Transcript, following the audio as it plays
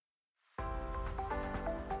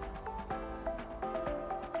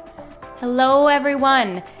Hello,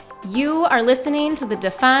 everyone. You are listening to the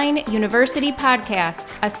Define University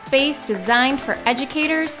podcast, a space designed for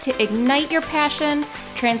educators to ignite your passion,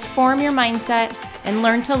 transform your mindset, and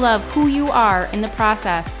learn to love who you are in the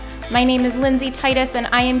process. My name is Lindsay Titus, and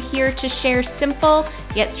I am here to share simple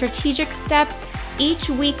yet strategic steps each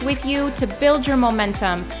week with you to build your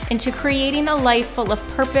momentum into creating a life full of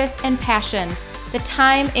purpose and passion. The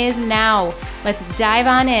time is now. Let's dive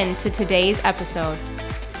on into today's episode.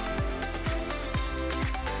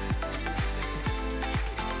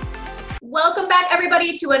 Welcome back,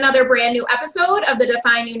 everybody, to another brand new episode of the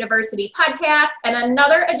Define University podcast and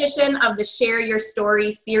another edition of the Share Your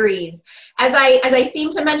Story series. As I seem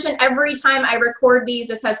to mention every time I record these,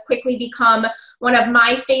 this has quickly become one of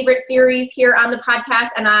my favorite series here on the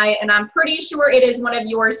podcast, and I'm pretty sure it is one of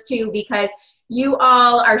yours too, because you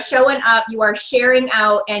all are showing up, you are sharing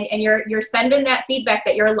out, and you're sending that feedback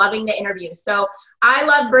that you're loving the interviews. So I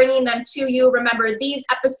love bringing them to you. Remember, these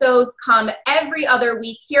episodes come every other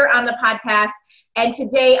week here on the podcast. And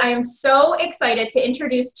today I am so excited to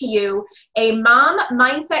introduce to you a mom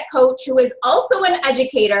mindset coach who is also an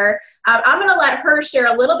educator. I'm going to let her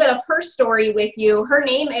share a little bit of her story with you. Her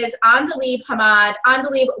name is Andaleeb Hamad.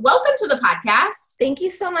 Andaleeb, welcome to the podcast. Thank you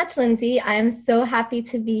so much, Lindsay. I am so happy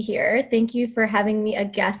to be here. Thank you for having me a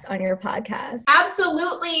guest on your podcast.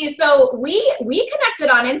 Absolutely. So we connected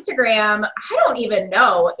on Instagram. I don't even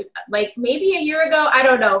know, like maybe a year ago. I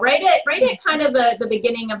don't know. Right at kind of the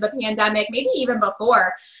beginning of the pandemic, maybe even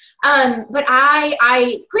before. But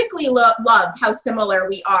I quickly loved how similar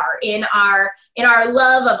we are in our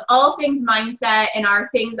love of all things mindset and our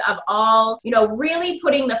things of all, really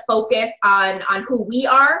putting the focus on who we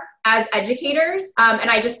are as educators.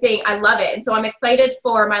 And I just think I love it. And so I'm excited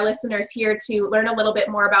for my listeners here to learn a little bit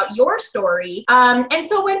more about your story. And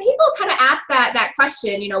so when people kind of ask that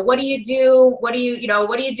question, what do you do? What do you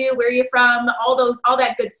do? Where are you from? All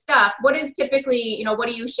that good stuff. What is typically, what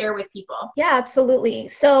do you share with people? Yeah, absolutely.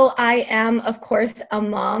 So I am, of course, a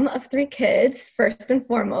mom of 3 kids, first and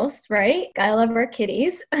foremost, right? Gotta love our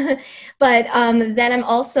kitties. But then I'm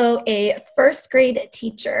also a first grade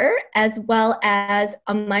teacher, as well as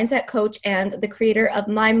a mindset coach and the creator of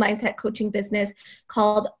my mindset coaching business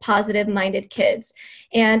called Positive Minded Kids.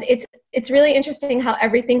 And it's really interesting how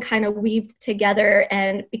everything kind of weaved together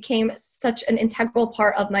and became such an integral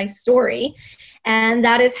part of my story. And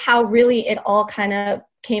that is how really it all kind of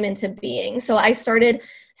came into being. So I started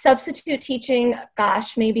substitute teaching,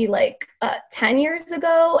 maybe like 10 years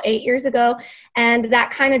ago, 8 years ago. And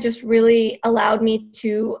that kind of just really allowed me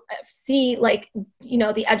to see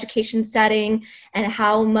the education setting and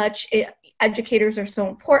how much educators are so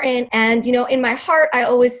important. And, in my heart, I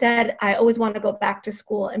always said, I always want to go back to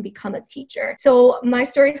school and become a teacher. So my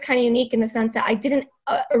story is kind of unique in the sense that I didn't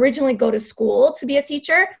originally go to school to be a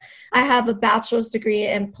teacher. I have a bachelor's degree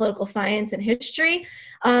in political science and history.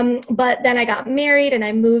 But then I got married and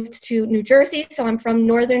I moved to New Jersey. So I'm from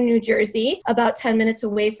northern New Jersey, about 10 minutes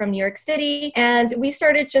away from New York City. And we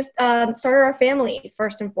started our family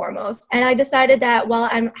first and foremost. And I decided that while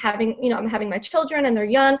I'm having my children and they're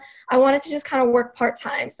young, I wanted to just kind of work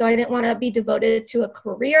part-time. So I didn't want to be devoted to a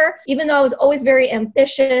career, even though I was always very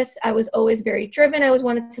ambitious. I was always very driven. I always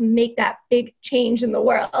wanted to make that big change in the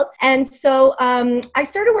world. And so I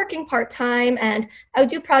started working part-time and I would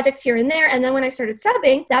do projects here and there. And then when I started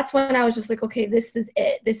subbing, that's when I was just like, okay, this is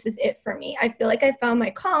it. This is it for me. I feel like I found my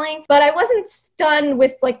calling, but I wasn't done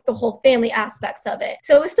with the whole family aspects of it.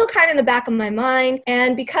 So it was still kind of in the back of my mind.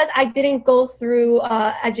 And because I didn't go through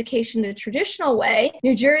education the traditional way,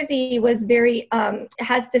 New Jersey was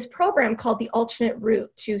has this program called the alternate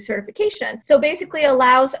route to certification. So basically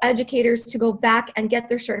allows educators to go back and get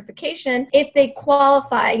their certification if they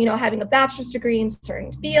qualify, having a bachelor's degree in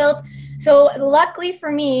certain fields. So luckily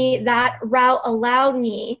for me, that route allowed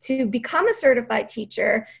me to become a certified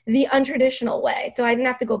teacher the untraditional way. So I didn't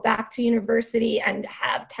have to go back to university and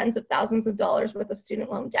have tens of thousands of dollars worth of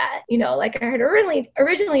student loan debt, like I had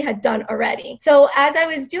originally had done already. So as I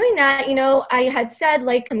was doing that, I had said,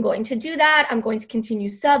 I'm going to do that. I'm going to continue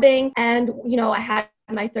subbing. And, I had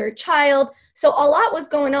my 3rd child. So a lot was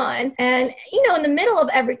going on. And, in the middle of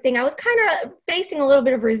everything, I was kind of facing a little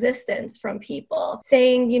bit of resistance from people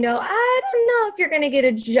saying, I don't know if you're going to get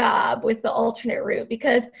a job with the alternate route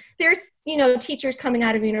because there's, teachers coming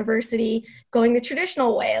out of university going the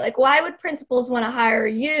traditional way. Like, why would principals want to hire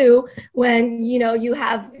you when, you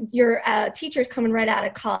have your teachers coming right out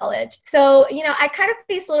of college? So, I kind of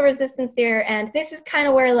faced a little resistance there. And this is kind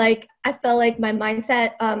of where I felt like my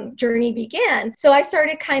mindset journey began. So I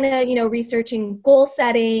started kind of, researching researching goal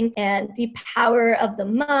setting and the power of the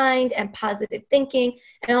mind and positive thinking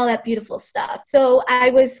and all that beautiful stuff. So I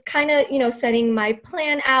was kind of, setting my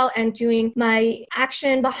plan out and doing my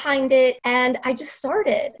action behind it. And I just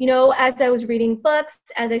started, as I was reading books,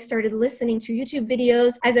 as I started listening to YouTube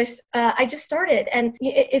videos, I just started. And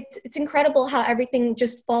it's incredible how everything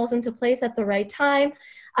just falls into place at the right time.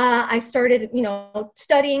 I started,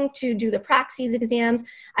 studying to do the praxis exams.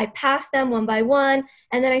 I passed them one by one,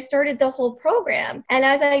 and then I started the whole program. And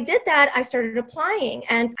as I did that, I started applying,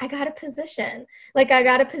 and I got a position. I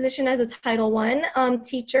got a position as a Title I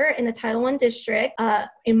teacher in a Title I district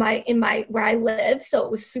in my where I live. So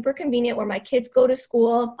it was super convenient where my kids go to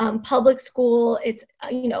school, public school. It's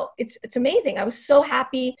it's amazing. I was so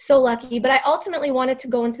happy, so lucky. But I ultimately wanted to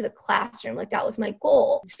go into the classroom. That was my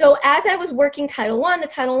goal. So as I was working Title I, the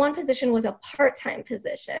Title I position was a part-time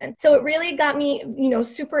position. So it really got me,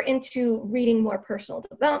 super into reading more personal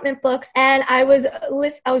development books. And I was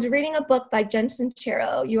reading a book by Jen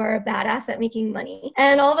Sincero, You Are a Badass at Making Money.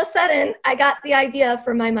 And all of a sudden, I got the idea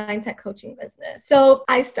for my mindset coaching business. So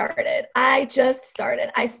I just started. I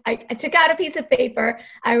took out a piece of paper.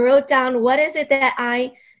 I wrote down, what is it that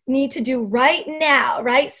I need to do right now,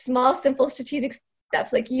 right? Small, simple, strategic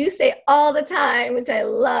steps, like you say all the time, which I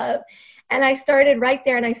love. And I started right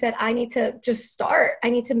there, and I said, I need to just start. I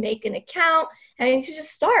need to make an account, and I need to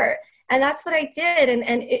just start. And that's what I did.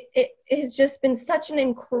 And it has just been such an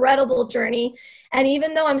incredible journey. And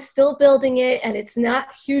even though I'm still building it and it's not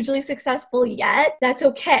hugely successful yet, that's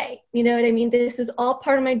okay. You know what I mean? This is all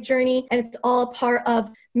part of my journey, and it's all part of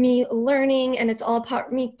me learning, and it's all part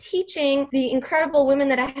of me teaching the incredible women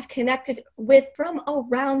that I have connected with from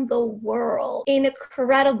around the world.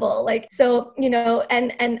 Incredible.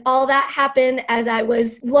 And all that happened as I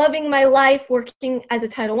was loving my life working as a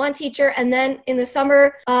Title I teacher. And then in the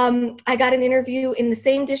summer, I got an interview in the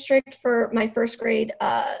same district for my first grade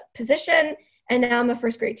position. And now I'm a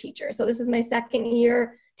first grade teacher. So this is my second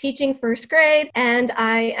year teaching first grade, and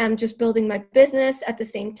I am just building my business at the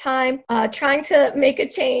same time, trying to make a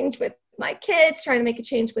change with my kids, trying to make a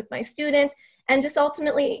change with my students, and just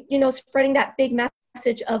ultimately, spreading that big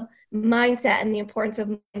message of mindset and the importance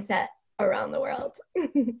of mindset around the world.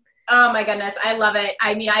 Oh my goodness. I love it.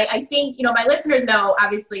 I mean, I think, my listeners know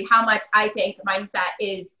obviously how much I think mindset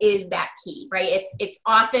is that key, right? It's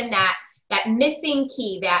often that missing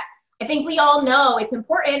key that I think we all know it's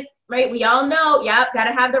important, right? We all know, got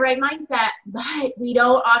to have the right mindset, but we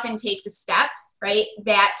don't often take the steps, right?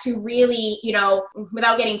 That to really,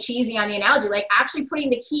 without getting cheesy on the analogy, actually putting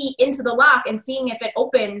the key into the lock and seeing if it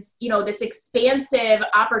opens, this expansive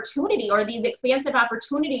opportunity or these expansive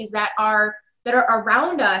opportunities that are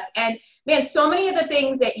around us. And man, so many of the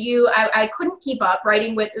things that I couldn't keep up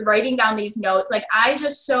writing down these notes.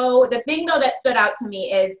 The thing though that stood out to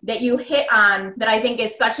me is that you hit on that I think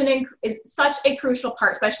is such a crucial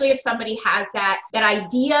part, especially if somebody has that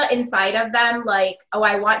idea inside of them, oh,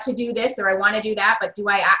 I want to do this or I want to do that, but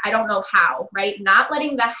I don't know how, right? Not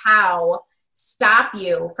letting the how stop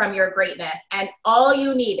you from your greatness. And all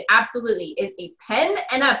you need absolutely is a pen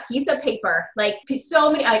and a piece of paper.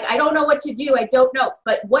 So many, I don't know what to do. I don't know,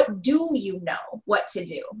 but what do you know what to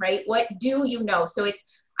do, right? What do you know? So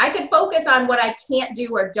I could focus on what I can't do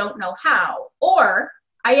or don't know how, or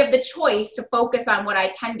I have the choice to focus on what I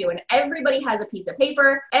can do. And everybody has a piece of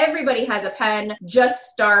paper. Everybody has a pen.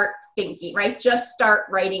 Just start thinking, right? Just start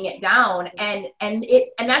writing it down. And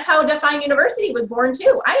that's how Define University was born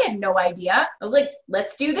too. I had no idea. I was like,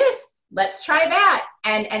 let's do this. Let's try that.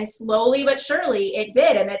 And slowly but surely it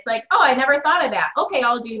did. And it's like, oh, I never thought of that. Okay,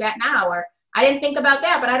 I'll do that now. Or I didn't think about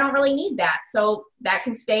that, but I don't really need that. So that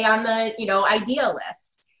can stay on the, idea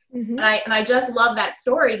list. Mm-hmm. And I just love that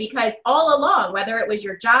story because all along, whether it was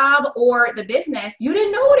your job or the business, you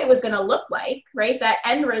didn't know what it was going to look like, right? That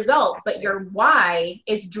end result, but your why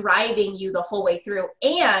is driving you the whole way through,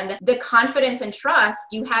 and the confidence and trust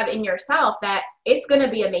you have in yourself that it's going to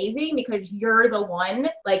be amazing because you're the one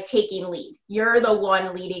taking lead. You're the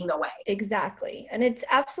one leading the way. Exactly. And it's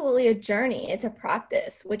absolutely a journey. It's a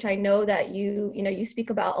practice, which I know that you speak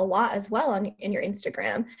about a lot as well in your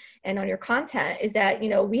Instagram and on your content, is that,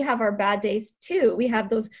 we have our bad days too. We have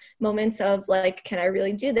those moments of can I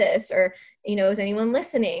really do this? Or, is anyone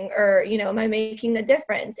listening? Or, am I making a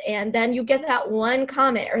difference? And then you get that one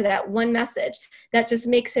comment or that one message that just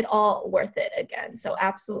makes it all worth it again. So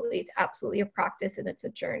absolutely, it's absolutely a practice and it's a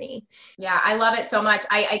journey. Yeah, I love it so much.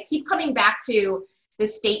 I keep coming back to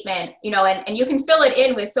this statement, you know, and you can fill it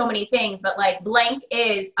in with so many things, but like blank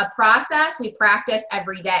is a process we practice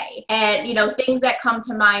every day. And, you know, things that come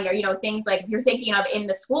to mind are, you know, things like you're thinking of in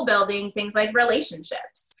the school building, things like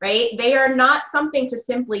relationships, right? They are not something to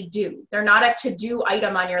simply do. They're not a to-do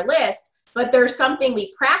item on your list, but there's something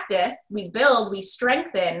we practice, we build, we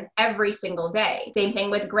strengthen every single day. Same thing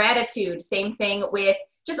with gratitude. Same thing with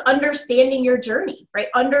just understanding your journey, right?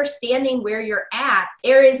 Understanding where you're at.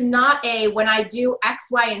 There is not a, when I do X,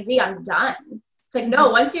 Y, and Z, I'm done. It's like,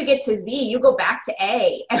 no, once you get to Z, you go back to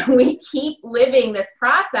A, and we keep living this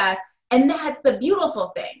process. And that's the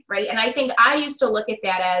beautiful thing, right? And I think I used to look at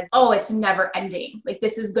that as, oh, it's never ending. Like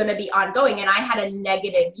this is going to be ongoing. And I had a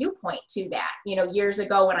negative viewpoint to that, you know, years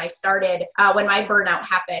ago when I started, when my burnout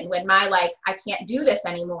happened, when my like, I can't do this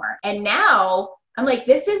anymore. And now I'm like,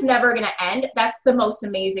 this is never going to end. That's the most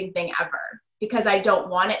amazing thing ever, because I don't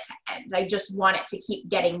want it to end. I just want it to keep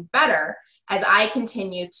getting better as I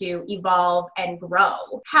continue to evolve and grow.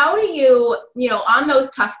 How do you, you know, on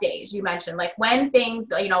those tough days you mentioned, like when things,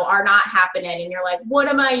 you know, are not happening and you're like, what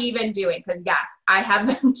am I even doing? Because yes, I have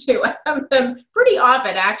them too. I have them pretty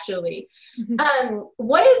often, actually.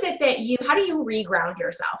 What is it that you, how do you reground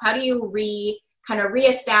yourself? How do you kind of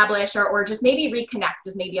reestablish or just maybe reconnect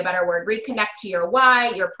is maybe a better word, reconnect to your why,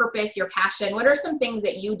 your purpose, your passion? What are some things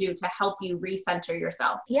that you do to help you recenter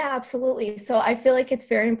yourself? Yeah, absolutely. So I feel like it's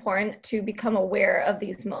very important to become aware of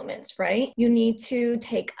these moments, right? You need to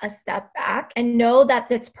take a step back and know that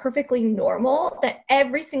that's perfectly normal, that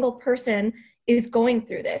every single person is going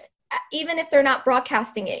through this. Even if they're not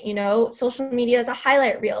broadcasting it, you know, social media is a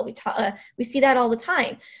highlight reel. We see that all the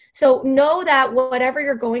time. So know that whatever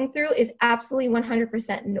you're going through is absolutely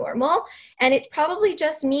 100% normal. And it probably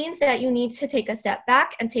just means that you need to take a step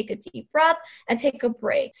back and take a deep breath and take a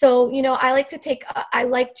break. So, you know, I like to take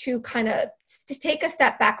a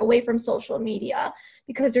step back away from social media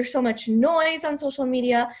because there's so much noise on social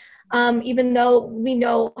media, even though we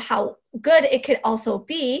know how good it could also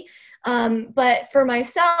be. But for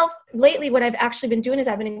myself, lately, what I've actually been doing is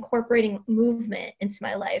I've been incorporating movement into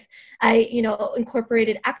my life. I, you know,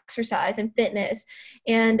 incorporated exercise and fitness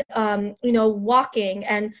and, you know, walking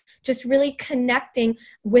and just really connecting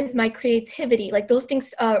with my creativity. Like those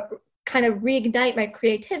things, kind of reignite my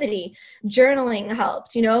creativity. Journaling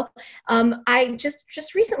helps, you know. I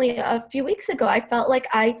just recently, a few weeks ago, I felt like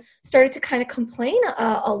I started to kind of complain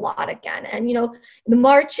a lot again. And, you know, the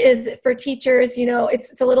March is for teachers, you know,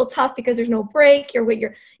 it's a little tough because there's no break. You're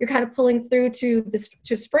kind of pulling through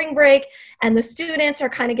to spring break, and the students are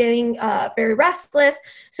kind of getting very restless.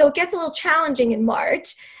 So it gets a little challenging in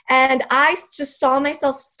March. And I just saw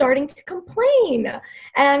myself starting to complain.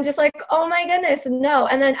 And I'm just like, oh my goodness, no.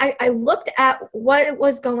 And then I looked at what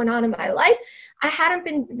was going on in my life. I hadn't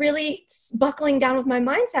been really buckling down with my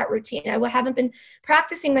mindset routine. I haven't been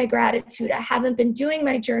practicing my gratitude. I haven't been doing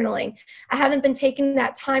my journaling. I haven't been taking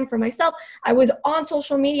that time for myself. I was on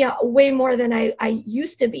social media way more than I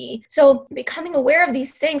used to be. So becoming aware of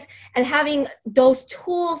these things and having those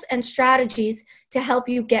tools and strategies to help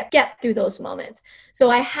you get through those moments. So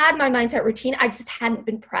I had my mindset routine. I just hadn't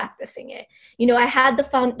been practicing it. You know, I had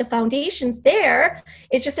the foundations there.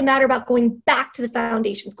 It's just a matter about going back to the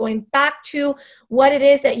foundations, going back to what it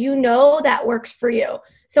is that you know that works for you.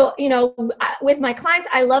 So, you know, with my clients,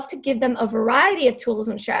 I love to give them a variety of tools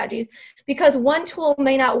and strategies because one tool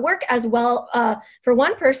may not work as well for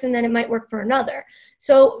one person than it might work for another.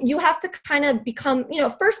 So you have to kind of become, you know,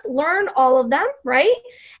 first learn all of them, right?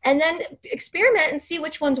 And then experiment and see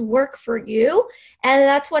which ones work for you. And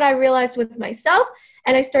that's what I realized with myself.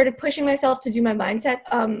 And I started pushing myself to do my mindset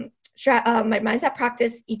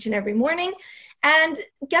practice each and every morning. And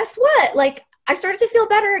guess what? Like, I started to feel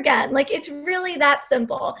better again. Like, it's really that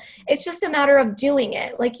simple. It's just a matter of doing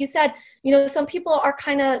it. Like you said, you know, some people are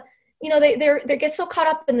kind of, you know, they get so caught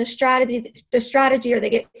up in the strategy, or they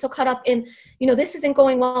get so caught up in, you know, this isn't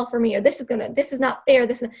going well for me, or this is not fair.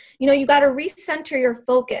 You know, you got to recenter your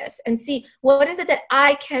focus and see what is it that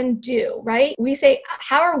I can do, right? We say,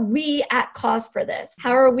 how are we at cause for this?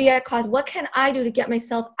 How are we at cause? What can I do to get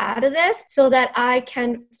myself out of this so that I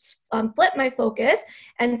can flip my focus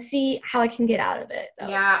and see how I can get out of it. So.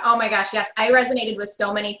 Yeah. Oh my gosh. Yes. I resonated with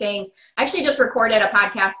so many things. I actually just recorded a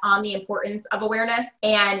podcast on the importance of awareness.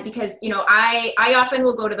 And because, you know, I often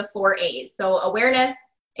will go to the 4 A's. So awareness,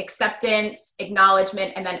 acceptance,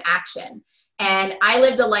 acknowledgement, and then action. And I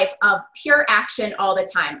lived a life of pure action all the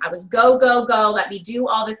time. I was go, go, go, let me do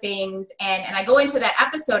all the things. And I go into that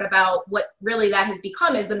episode about what really that has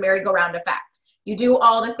become is the merry-go-round effect. You do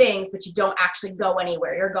all the things, but you don't actually go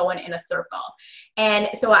anywhere. You're going in a circle. And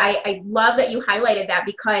so I love that you highlighted that,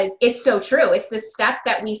 because it's so true. It's this step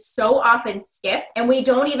that we so often skip, and we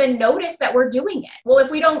don't even notice that we're doing it. Well, if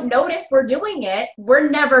we don't notice we're doing it, we're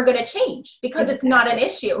never going to change, because it's not an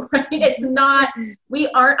issue, right? It's not, we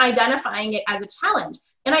aren't identifying it as a challenge.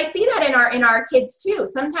 And I see that in our kids too.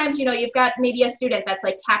 Sometimes, you've got maybe a student that's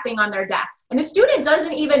like tapping on their desk, and the student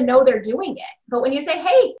doesn't even know they're doing it. But when you say,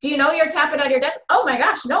 hey, do you know you're tapping on your desk? Oh my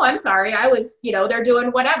gosh, no, I'm sorry. I was, they're doing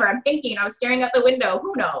whatever. I'm thinking, I was staring out the window.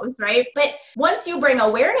 Who knows, right? But once you bring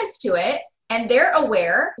awareness to it, and they're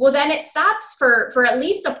aware, well, then it stops for at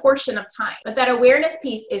least a portion of time. But that awareness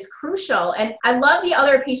piece is crucial. And I love the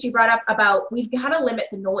other piece you brought up about we've got to limit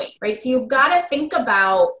the noise, right? So you've got to think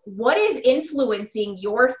about what is influencing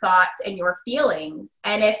your thoughts and your feelings.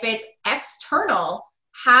 And if it's external,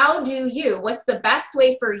 what's the best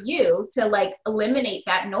way for you to like eliminate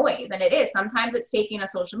that noise? And it is, sometimes it's taking a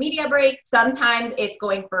social media break. Sometimes it's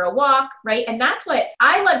going for a walk, right? And that's what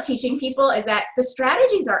I love teaching people, is that the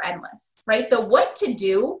strategies are endless, right? The what to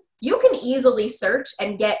do, you can easily search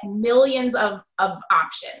and get millions of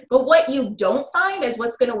options. But what you don't find is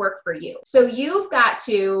what's going to work for you. So you've got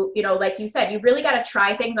to, like you said, you've really got to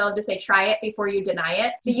try things. I love to say, try it before you deny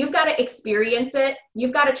it. So you've got to experience it.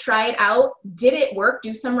 You've got to try it out. Did it work?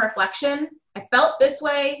 Do some reflection. I felt this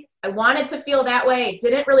way. I wanted to feel that way. It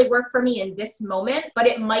didn't really work for me in this moment, but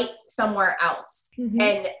it might somewhere else.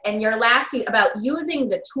 Mm-hmm. And your last piece about using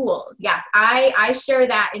the tools. Yes, I share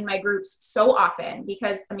that in my groups so often,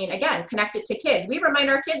 because again, connect it to kids. We remind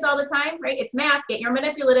our kids all the time, right? It's math, get your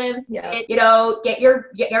manipulatives, get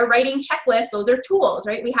your writing checklist. Those are tools,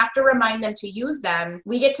 right? We have to remind them to use them.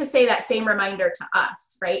 We get to say that same reminder to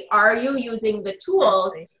us, right? Are you using the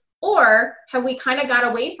tools? Exactly. Or have we kind of got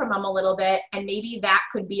away from them a little bit? And maybe that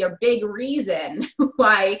could be a big reason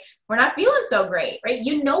why we're not feeling so great, right?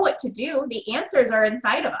 You know what to do. The answers are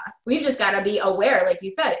inside of us. We've just got to be aware. Like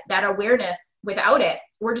you said, that awareness, without it,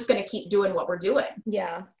 we're just going to keep doing what we're doing.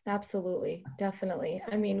 Yeah, absolutely. Definitely.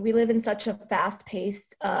 We live in such a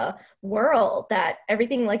fast-paced world that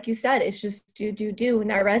everything, like you said, is just do.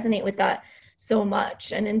 And I resonate with that so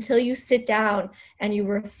much. And until you sit down and you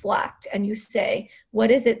reflect and you say,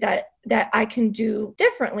 what is it that I can do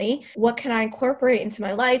differently? What can I incorporate into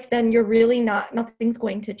my life? Then you're really nothing's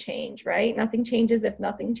going to change, right? Nothing changes if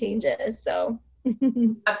nothing changes. So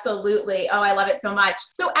absolutely. Oh, I love it so much.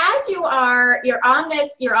 So as you're on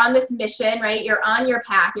this mission, right? You're on your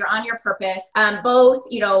path, you're on your purpose, both,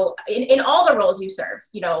 in all the roles you serve,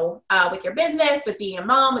 with your business, with being a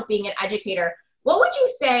mom, with being an educator. What would you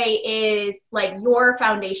say is like your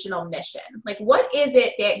foundational mission? Like, what is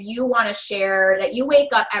it that you want to share, that you wake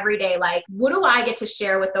up every day? Like, what do I get to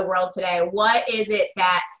share with the world today? What is it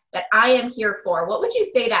that I am here for? What would you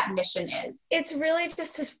say that mission is? It's really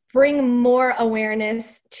just to bring more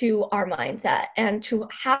awareness to our mindset and to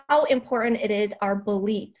how important it is our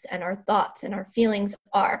beliefs and our thoughts and our feelings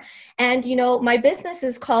are. And, my business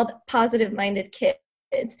is called Positive Minded Kids.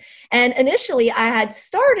 And initially I had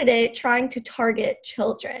started it trying to target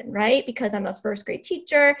children, right? Because I'm a first grade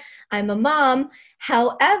teacher, I'm a mom.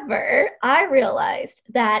 However, I realized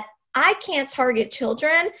that I can't target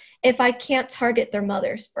children if I can't target their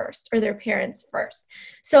mothers first or their parents first.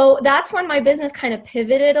 So that's when my business kind of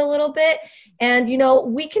pivoted a little bit. And,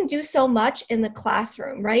 we can do so much in the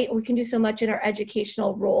classroom, right? We can do so much in our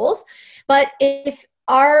educational roles. But if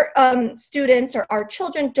our students or our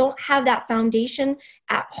children don't have that foundation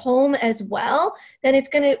at home as well, then it's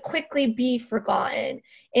going to quickly be forgotten.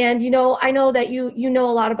 And, I know that you know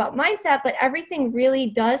a lot about mindset, but everything really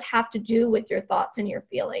does have to do with your thoughts and your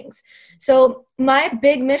feelings. So my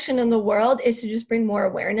big mission in the world is to just bring more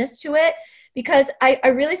awareness to it, because I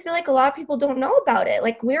really feel like a lot of people don't know about it.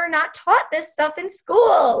 Like, we're not taught this stuff in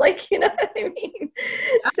school. Like, you know what I mean?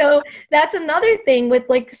 So that's another thing with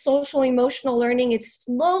like social emotional learning. It's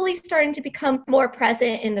slowly starting to become more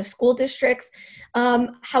present in the school districts.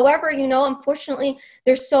 However, unfortunately,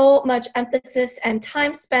 there's so much emphasis and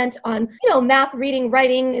time spent on, math, reading,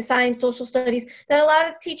 writing, science, social studies, that a lot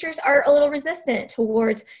of teachers are a little resistant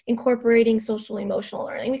towards incorporating social emotional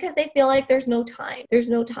learning because they feel like there's no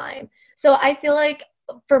time. So I feel like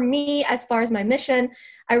for me, as far as my mission,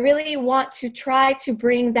 I really want to try to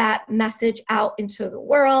bring that message out into the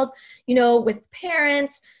world, with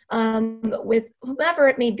parents, with whomever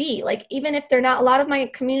it may be. Like, even if they're not, a lot of my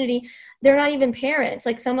community, they're not even parents.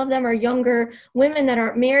 Like, some of them are younger women that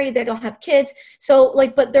aren't married, they don't have kids. So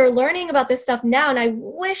like, but they're learning about this stuff now. And I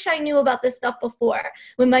wish I knew about this stuff before,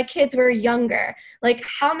 when my kids were younger. Like,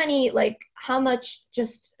 how much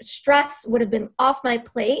just stress would have been off my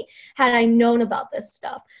plate had I known about this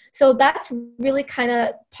stuff. So that's really kind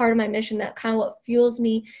of part of my mission, that kind of what fuels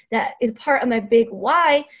me, that is part of my big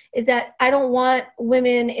why, is that I don't want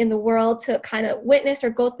women in the world to kind of witness or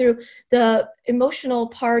go through the emotional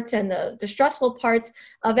parts and the stressful parts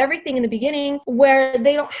of everything in the beginning, where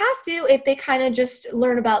they don't have to if they kind of just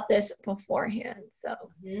learn about this beforehand. So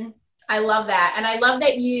I love that. And I love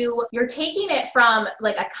that you're taking it from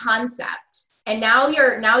like a concept, and now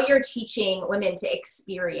you're teaching women to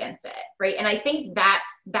experience it, right? And I think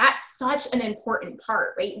that's such an important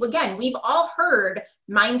part, right? Again, we've all heard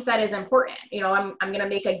mindset is important. I'm going to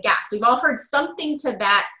make a guess. We've all heard something to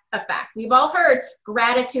that effect. We've all heard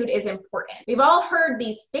gratitude is important. We've all heard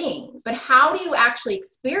these things, but how do you actually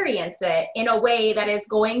experience it in a way that is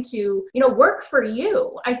going to, work for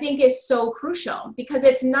you? I think is so crucial, because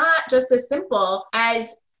it's not just as simple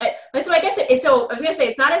as, so I guess so I was going to say,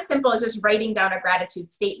 it's not as simple as just writing down a gratitude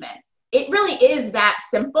statement. It really is that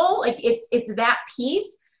simple. Like, it's that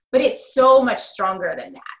piece, but it's so much stronger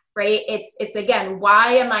than that. Right? It's again,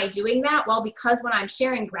 why am I doing that? Well, because when I'm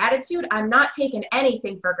sharing gratitude, I'm not taking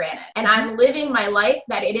anything for granted, and I'm living my life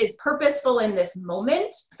that it is purposeful in this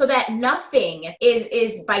moment, so that nothing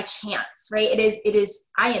is by chance, right? It is,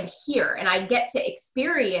 I am here and I get to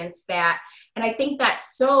experience that. And I think that's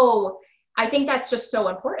just so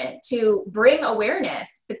important, to bring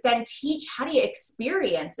awareness, but then teach how do you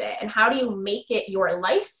experience it and how do you make it your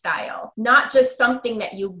lifestyle, not just something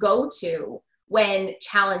that you go to when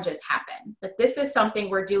challenges happen. But this is something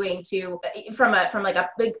we're doing from like a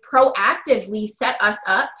big proactively set us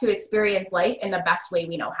up to experience life in the best way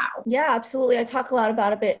we know how. Yeah, absolutely. I talk a lot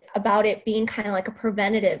about it being kind of like a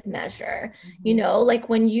preventative measure, like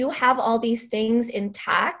when you have all these things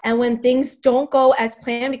intact, and when things don't go as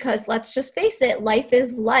planned, because let's just face it, life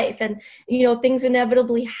is life, and things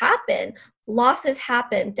inevitably happen. Losses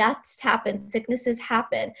happen, deaths happen, sicknesses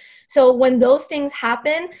happen. So when those things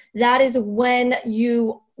happen, that is when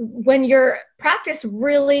your practice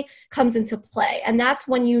really comes into play. And that's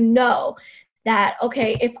when that,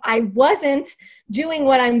 okay, if I wasn't doing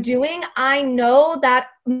what I'm doing, I know that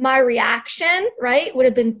my reaction, right, would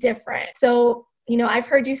have been different. So I've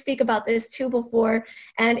heard you speak about this too before,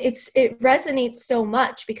 and it resonates so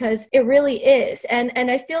much, because it really is. And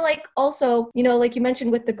I feel like also, like you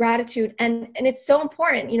mentioned with the gratitude, and it's so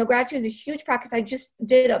important. Gratitude is a huge practice. I just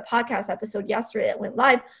did a podcast episode yesterday that went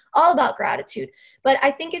live all about gratitude. But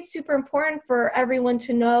I think it's super important for everyone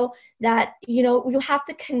to know that, you have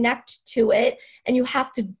to connect to it and you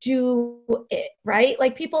have to do it, right?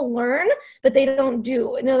 Like, people learn, but they don't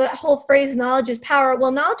do. That whole phrase, knowledge is power.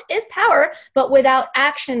 Well, knowledge is power, but without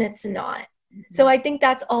action, it's not. So I think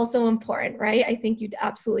that's also important, right? I think you'd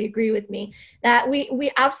absolutely agree with me that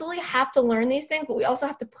we absolutely have to learn these things, but we also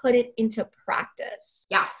have to put it into practice.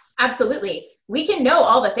 Yes, absolutely. We can know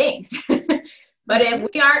all the things, but if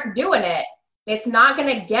we aren't doing it, it's not going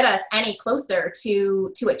to get us any closer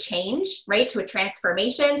to a change, right? To a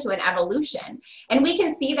transformation, to an evolution. And we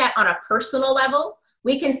can see that on a personal level.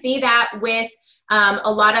 We can see that with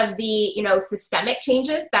a lot of the, systemic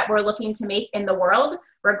changes that we're looking to make in the world,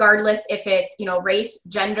 regardless if it's, race,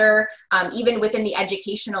 gender, even within the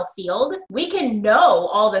educational field. We can know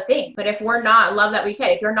all the things, but if we're not, love that we said,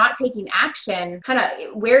 if you're not taking action, kind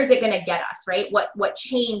of where is it going to get us, right? What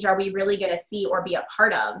change are we really going to see or be a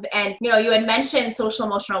part of? And, you had mentioned social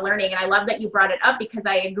emotional learning, and I love that you brought it up, because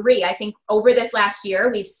I agree. I think over this last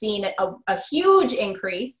year, we've seen a huge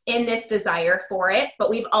increase in this desire for it, but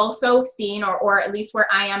we've also seen, or at least where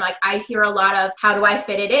I am, like, I hear a lot of, how do I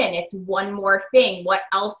fit it in? It's one more thing. What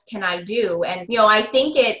else can I do? And, I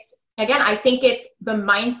think it's the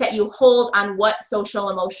mindset you hold on what social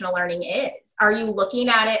emotional learning is. Are you looking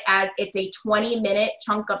at it as it's a 20-minute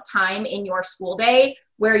chunk of time in your school day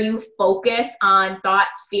where you focus on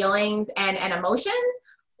thoughts, feelings, and emotions?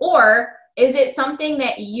 Or is it something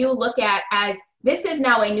that you look at as, this is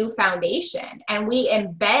now a new foundation, and we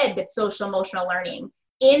embed social emotional learning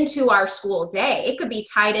into our school day? It could be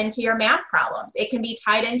tied into your math problems. It can be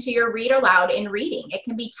tied into your read aloud in reading. It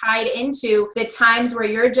can be tied into the times where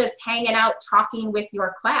you're just hanging out talking with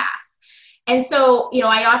your class. And so,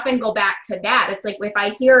 I often go back to that. It's like, if I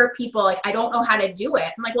hear people like, I don't know how to do it,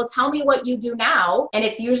 I'm like, well, tell me what you do now. And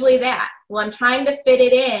it's usually that. well, I'm trying to fit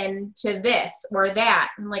it in to this or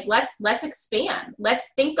that. I'm like, let's expand.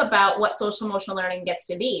 Let's think about what social emotional learning gets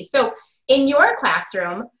to be. So in your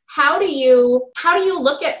classroom, how do you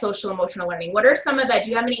look at social emotional learning? What are some of the, do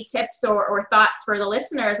you have any tips or thoughts for the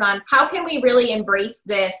listeners on how can we really embrace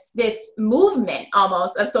this movement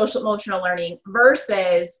almost of social emotional learning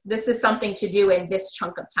versus this is something to do in this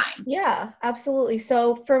chunk of time? Yeah, absolutely.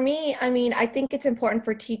 So for me, I mean, I think it's important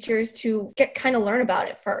for teachers to learn about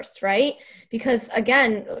it first, right? Because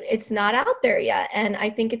again, it's not out there yet. And I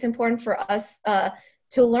think it's important for us,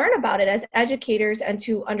 to learn about it as educators and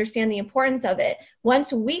to understand the importance of it.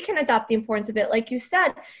 Once we can adopt the importance of it, like you said,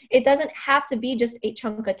 it doesn't have to be just a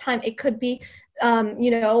chunk of time. It could be,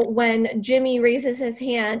 when Jimmy raises his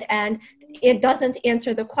hand and it doesn't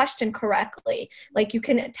answer the question correctly. Like you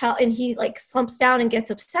can tell, and he like slumps down and gets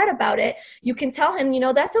upset about it. You can tell him,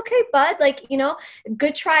 that's okay, bud. Like,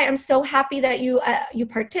 good try. I'm so happy that you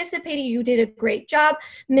participated. You did a great job.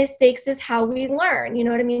 Mistakes is how we learn. You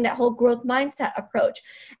know what I mean? That whole growth mindset approach,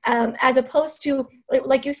 as opposed to,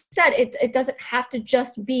 like you said, it doesn't have to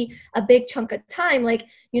just be a big chunk of time. Like,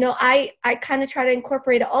 I kind of try to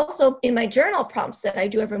incorporate it also in my journal prompts that I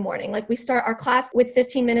do every morning. Like we start our class with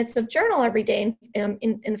 15 minutes of journal every day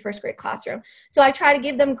in the first grade classroom. So I try to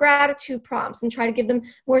give them gratitude prompts and try to give them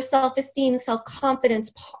more self-esteem,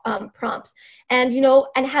 self-confidence prompts, and,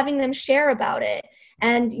 and having them share about it,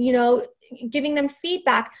 and, giving them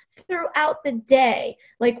feedback throughout the day.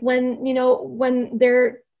 Like when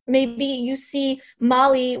they're, maybe you see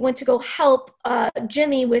Molly went to go help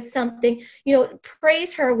Jimmy with something,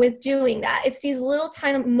 praise her with doing that. It's these little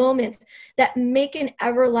tiny moments that make an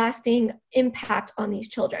everlasting impact on these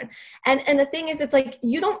children. And the thing is, it's like,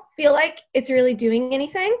 you don't feel like it's really doing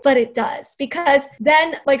anything, but it does, because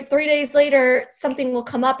then like 3 days later, something will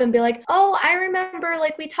come up and be like, oh, I remember,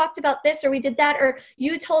 like we talked about this, or we did that, or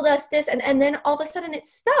you told us this. And then all of a sudden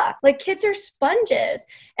it's stuck. Like kids are sponges.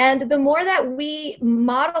 And the more that we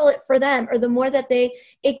model it for them, or the more that they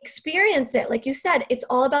experience it, like you said, it's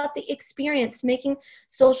all about the experience, making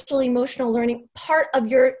social emotional learning part of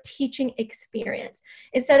your teaching experience,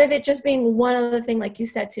 instead of it just being one other thing, like you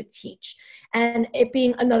said, to teach, and it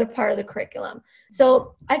being another part of the curriculum.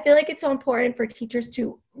 So I feel like it's so important for teachers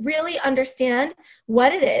to really understand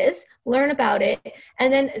what it is, learn about it,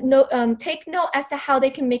 and then take note as to how they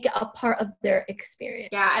can make it a part of their experience.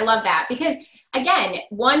 Yeah, I love that, because again,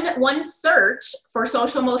 one search for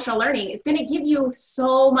social emotional learning is going to give you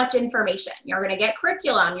so much information. You're going to get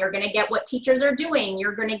curriculum, you're going to get what teachers are doing,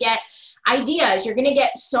 you're going to get ideas, you're going to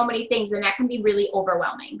get so many things, and that can be really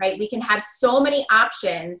overwhelming, right? We can have so many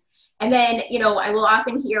options, and then, I will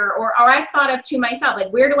often hear, or I thought of to myself,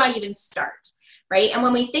 like, where do I even start? Right? And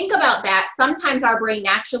when we think about that, sometimes our brain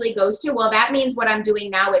naturally goes to, well, that means what I'm doing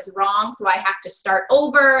now is wrong, so I have to start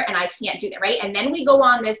over and I can't do that, right? And then we go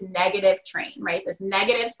on this negative train, right? This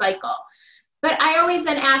negative cycle. But I always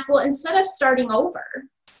then ask, well, instead of starting over,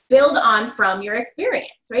 build on from your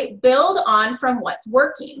experience, right? Build on from what's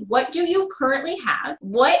working. What do you currently have?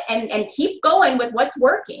 And keep going with what's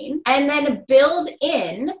working, and then build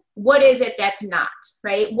in what is it that's not,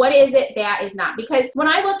 right? What is it that is not? Because when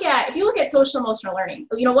if you look at social emotional learning,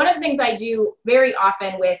 one of the things I do very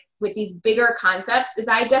often with these bigger concepts is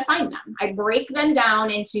I define them. I break them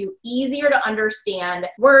down into easier to understand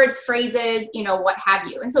words, phrases, what have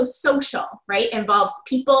you. And so social, right, involves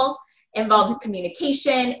people, involves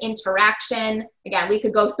communication, interaction. Again, we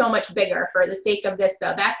could go so much bigger for the sake of this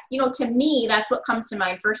though. That's, to me, that's what comes to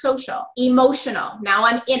mind for social. Emotional, now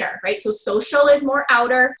I'm inner, right? So social is more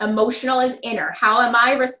outer, emotional is inner. How am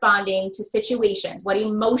I responding to situations? What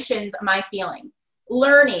emotions am I feeling?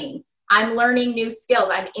 Learning, I'm learning new skills.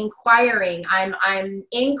 I'm inquiring. I'm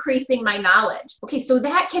increasing my knowledge. Okay, so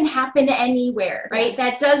that can happen anywhere, right?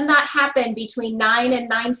 That does not happen between 9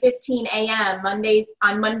 and 9:15 a.m.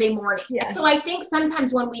 on Monday morning. Yes. So I think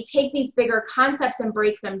sometimes when we take these bigger concepts and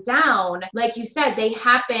break them down, like you said, they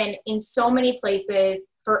happen in so many places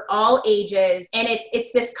for all ages. And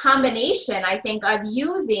it's this combination, I think, of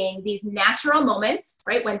using these natural moments,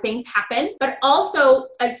 right, when things happen, but also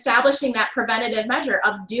establishing that preventative measure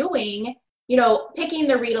of doing, picking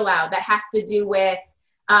the read aloud that has to do with,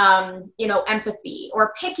 empathy,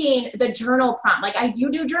 or picking the journal prompt. Like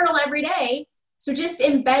you do journal every day. So just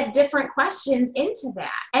embed different questions into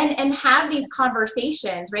that, and have these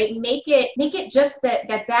conversations, right? Make it just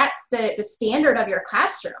that's the standard of your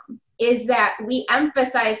classroom, is that we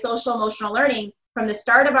emphasize social emotional learning from the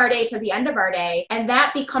start of our day to the end of our day. And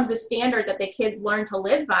that becomes a standard that the kids learn to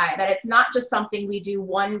live by, that it's not just something we do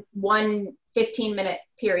one 15-minute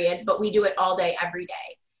period, but we do it all day, every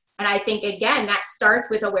day. And I think, again, that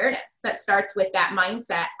starts with awareness. That starts with that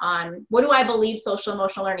mindset on what do I believe social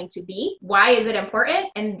emotional learning to be? Why is it important?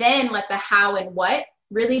 And then let the how and what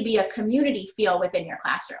really be a community feel within your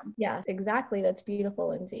classroom. Yeah, exactly. That's beautiful,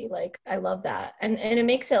 Lindsay. Like, I love that. And it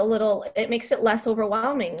makes it makes it less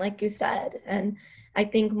overwhelming, like you said. And I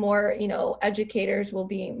think more, educators will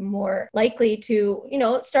be more likely to,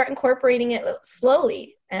 start incorporating it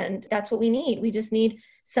slowly. And that's what we need. We just need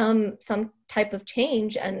some type of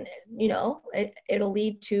change, and, it'll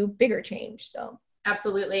lead to bigger change. So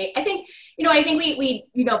absolutely. I think we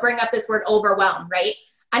bring up this word overwhelm, right?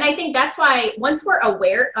 And I think that's why once we're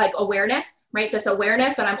aware, like awareness, right? This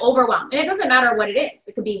awareness that I'm overwhelmed, and it doesn't matter what it is.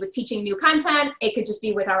 It could be with teaching new content. It could just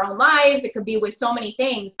be with our own lives. It could be with so many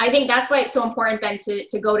things. I think that's why it's so important then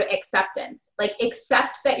to go to acceptance, like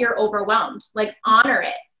accept that you're overwhelmed, like honor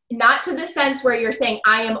it. Not to the sense where you're saying,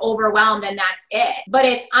 I am overwhelmed and that's it, but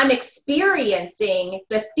it's, I'm experiencing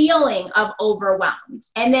the feeling of overwhelmed.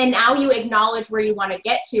 And then now you acknowledge where you want to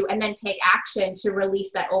get to and then take action to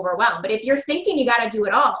release that overwhelm. But if you're thinking you got to do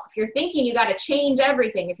it all, if you're thinking you got to change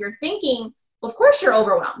everything, if you're thinking, well, of course you're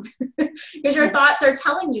overwhelmed because your thoughts are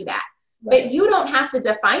telling you that. Right. But you don't have to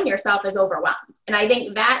define yourself as overwhelmed. And I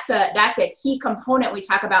think that's a key component we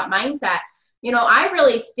talk about mindset. I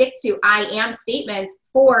really stick to I am statements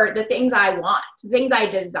for the things I want, the things I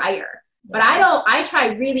desire. But I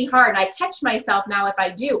try really hard, and I catch myself now if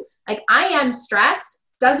I do. Like, I am stressed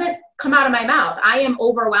doesn't come out of my mouth. I am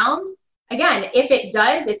overwhelmed. Again, if it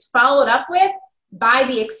does, it's followed up with by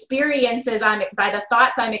the experiences by the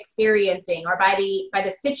thoughts I'm experiencing, or by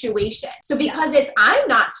the situation. So because I'm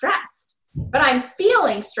not stressed, but I'm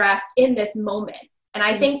feeling stressed in this moment. And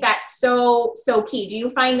I think that's so key. Do you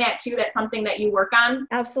find that too? That's something that you work on?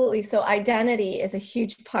 Absolutely. So identity is a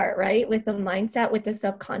huge part, right? With the mindset, with the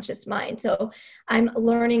subconscious mind. So I'm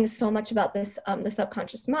learning so much about this, the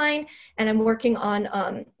subconscious mind, and I'm working on,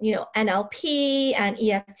 NLP and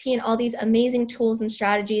EFT and all these amazing tools and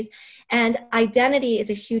strategies. And identity is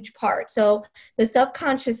a huge part. So the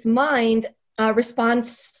subconscious mind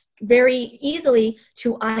responds very easily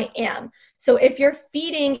to I am. So if you're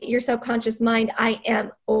feeding your subconscious mind, I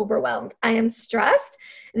am overwhelmed, I am stressed,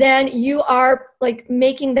 then you are like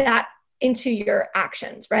making that into your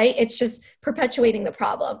actions, right? It's just perpetuating the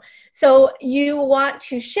problem. So you want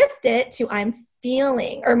to shift it to I'm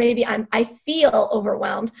feeling, or maybe I feel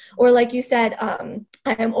overwhelmed, or like you said,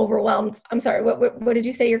 I am overwhelmed. I'm sorry, what did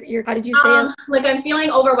you say? How did you say it? Like, I'm feeling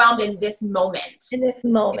overwhelmed in this moment. In this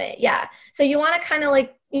moment, yeah. So you want to kind of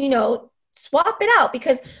like, swap it out,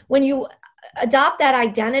 because when you adopt that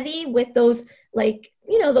identity with those, like,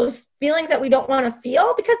 those feelings that we don't want to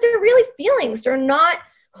feel, because they're really feelings, they're not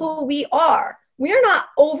who we are. We're not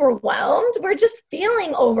overwhelmed. We're just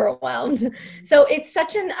feeling overwhelmed. So it's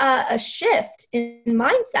such a shift in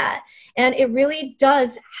mindset, and it really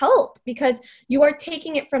does help because you are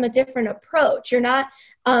taking it from a different approach. You're not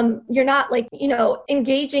like,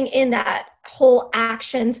 engaging in that whole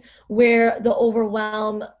actions where the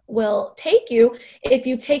overwhelm will take you if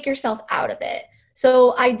you take yourself out of it.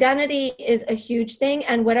 So identity is a huge thing,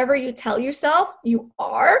 and whatever you tell yourself, you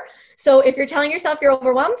are. So if you're telling yourself you're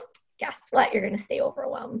overwhelmed, guess what? You're going to stay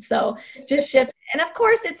overwhelmed. So just shift. And of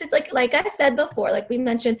course, it's like I said before, like we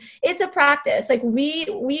mentioned, it's a practice. Like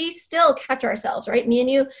we still catch ourselves, right? Me and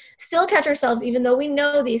you still catch ourselves, even though we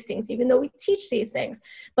know these things, even though we teach these things,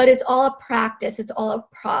 but it's all a practice. It's all a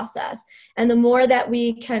process. And the more that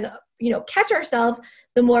we can, catch ourselves,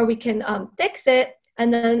 the more we can fix it.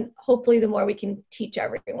 And then hopefully the more we can teach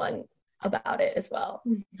everyone about it as well.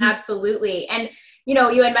 Absolutely. And,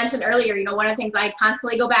 you had mentioned earlier, one of the things I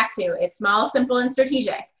constantly go back to is small, simple, and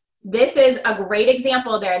strategic. This is a great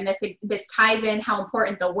example there. And this ties in how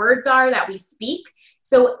important the words are that we speak.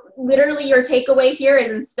 So literally your takeaway here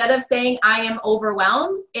is, instead of saying I am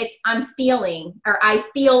overwhelmed, it's I'm feeling, or I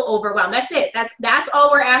feel overwhelmed. That's it. That's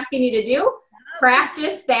all we're asking you to do.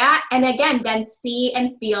 Practice that. And again, then see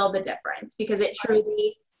and feel the difference, because it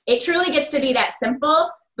truly gets to be that simple.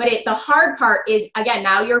 But the hard part is, again,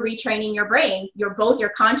 now you're retraining your brain, both your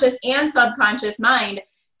conscious and subconscious mind,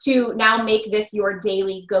 to now make this your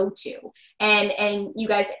daily go-to. And you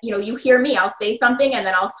guys, you hear me, I'll say something and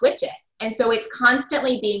then I'll switch it. And so it's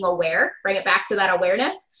constantly being aware, bring it back to that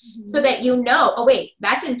awareness, so that oh wait,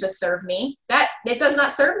 that didn't just serve me. It does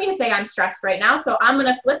not serve me to say I'm stressed right now. So I'm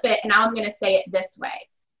going to flip it, and now I'm going to say it this way.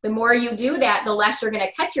 The more you do that, the less you're going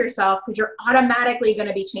to catch yourself, because you're automatically going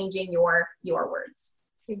to be changing your words.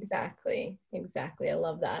 Exactly. I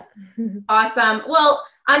love that. Awesome. Well,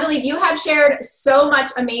 Andaleeb, you have shared so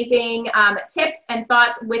much amazing tips and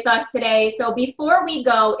thoughts with us today. So before we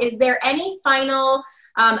go, is there any final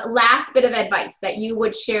last bit of advice that you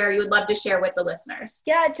would love to share with the listeners?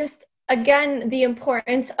 Yeah, just again, the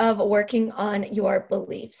importance of working on your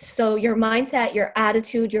beliefs. So your mindset, your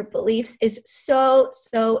attitude, your beliefs is so,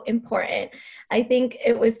 so important. I think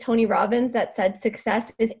it was Tony Robbins that said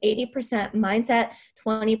success is 80% mindset,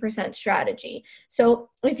 20% strategy. So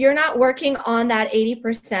if you're not working on that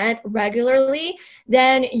 80% regularly,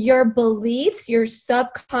 then your beliefs, your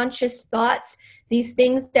subconscious thoughts, these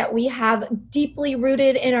things that we have deeply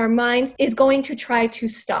rooted in our minds is going to try to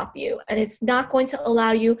stop you, and it's not going to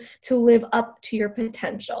allow you to live up to your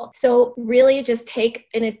potential. So really just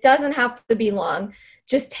and it doesn't have to be long,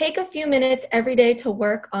 just take a few minutes every day to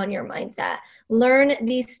work on your mindset. Learn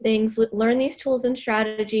these things, learn these tools and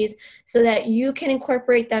strategies so that you can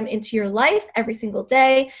incorporate them into your life every single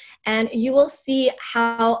day, and you will see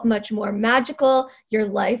how much more magical your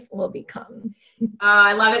life will become.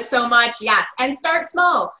 I love it so much. Yes. And start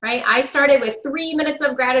small, right? I started with 3 minutes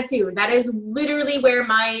of gratitude. That is literally where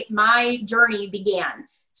my journey began.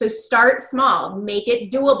 So start small, make it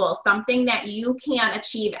doable, something that you can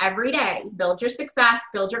achieve every day. Build your success,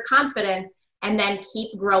 build your confidence, and then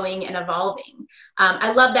keep growing and evolving.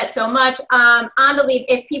 I love that so much. Andaleeb,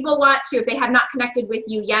 if people want to, if they have not connected with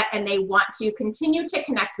you yet and they want to continue to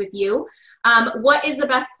connect with you, what is the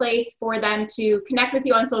best place for them to connect with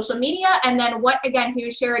you on social media? And then can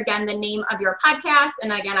you share again the name of your podcast?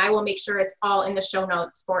 And again, I will make sure it's all in the show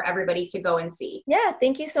notes for everybody to go and see. Yeah,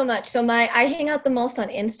 thank you so much. So I hang out the most on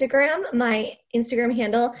Instagram. My Instagram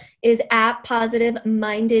handle is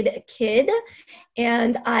 @positivemindedkid.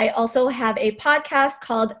 And I also have a podcast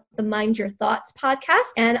called the Mind Your Thoughts podcast.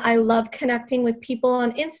 And I love connecting with people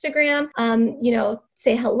on Instagram.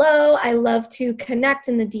 Say hello. I love to connect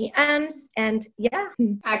in the DMs. And yeah.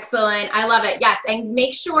 Excellent. I love it. Yes. And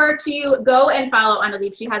make sure to go and follow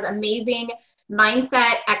Andaleeb. She has amazing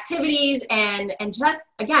mindset activities and just,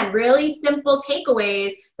 again, really simple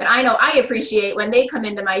takeaways that I know I appreciate when they come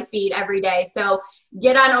into my feed every day. So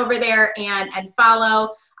get on over there and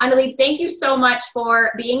follow. Andaleeb, thank you so much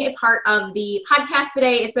for being a part of the podcast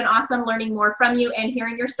today. It's been awesome learning more from you and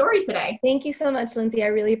hearing your story today. Thank you so much, Lindsay. I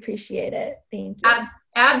really appreciate it. Thank you.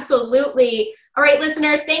 Absolutely. All right,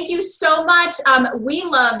 listeners, thank you so much. We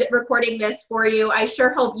loved recording this for you. I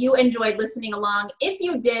sure hope you enjoyed listening along. If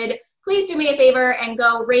you did, please do me a favor and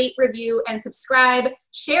go rate, review, and subscribe.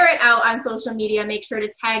 Share it out on social media. Make sure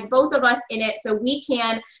to tag both of us in it so we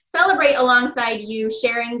can celebrate alongside you,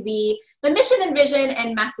 sharing the mission and vision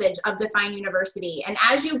and message of Define University. And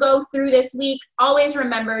as you go through this week, always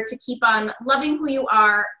remember to keep on loving who you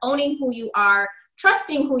are, owning who you are,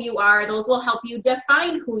 trusting who you are. Those will help you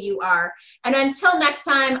define who you are. And until next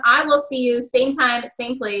time, I will see you same time,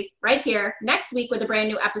 same place, right here next week with a brand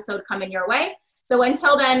new episode coming your way. So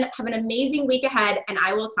until then, have an amazing week ahead, and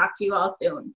I will talk to you all soon.